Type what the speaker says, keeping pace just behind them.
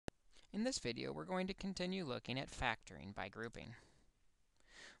In this video, we're going to continue looking at factoring by grouping.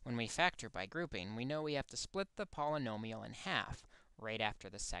 When we factor by grouping, we know we have to split the polynomial in half right after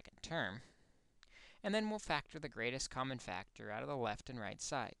the second term, and then we'll factor the greatest common factor out of the left and right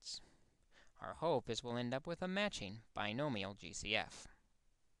sides. Our hope is we'll end up with a matching binomial GCF.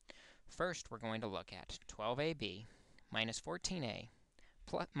 First, we're going to look at 12ab minus 14a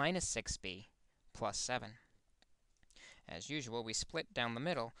minus 6b plus 7. As usual, we split down the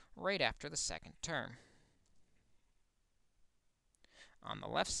middle right after the second term. On the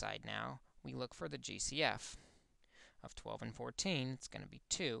left side now, we look for the GCF. Of 12 and 14, it's going to be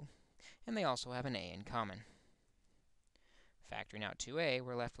 2, and they also have an a in common. Factoring out 2a,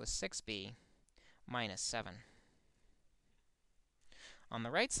 we're left with 6b minus 7. On the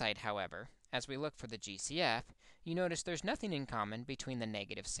right side, however, as we look for the GCF, you notice there's nothing in common between the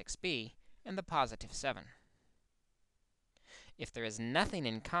negative 6b and the positive 7. If there is nothing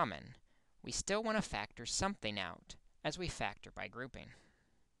in common, we still want to factor something out as we factor by grouping.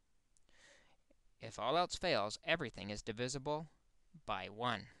 If all else fails, everything is divisible by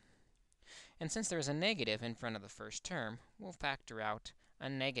 1. And since there is a negative in front of the first term, we'll factor out a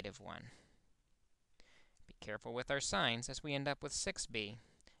negative 1. Be careful with our signs as we end up with 6b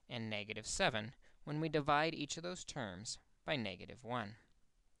and negative 7 when we divide each of those terms by negative 1.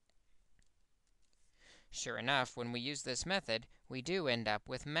 Sure enough, when we use this method, we do end up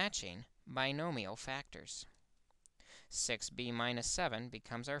with matching binomial factors. 6b minus 7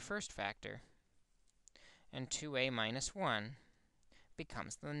 becomes our first factor, and 2a minus 1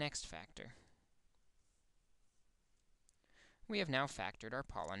 becomes the next factor. We have now factored our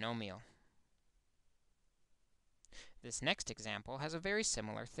polynomial. This next example has a very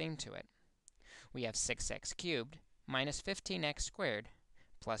similar theme to it. We have 6x cubed minus 15x squared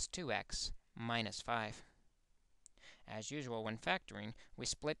plus 2x minus 5. As usual, when factoring, we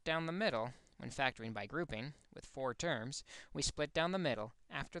split down the middle. When factoring by grouping, with 4 terms, we split down the middle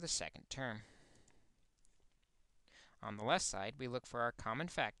after the second term. On the left side, we look for our common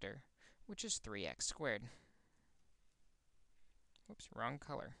factor, which is 3x squared. Whoops, wrong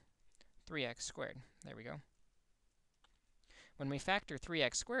color. 3x squared. There we go. When we factor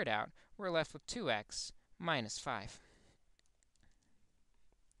 3x squared out, we're left with 2x minus 5.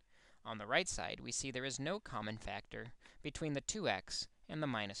 On the right side, we see there is no common factor between the 2x and the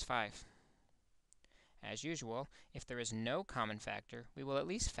minus 5. As usual, if there is no common factor, we will at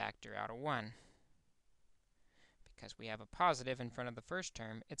least factor out a 1. Because we have a positive in front of the first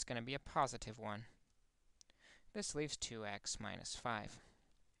term, it's going to be a positive 1. This leaves 2x minus 5.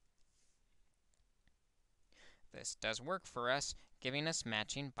 This does work for us, giving us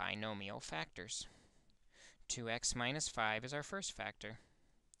matching binomial factors. 2x minus 5 is our first factor.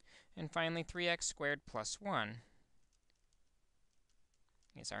 And finally, 3x squared plus 1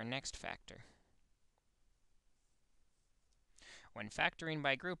 is our next factor. When factoring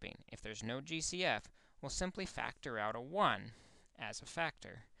by grouping, if there's no GCF, we'll simply factor out a 1 as a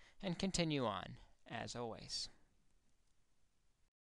factor and continue on as always.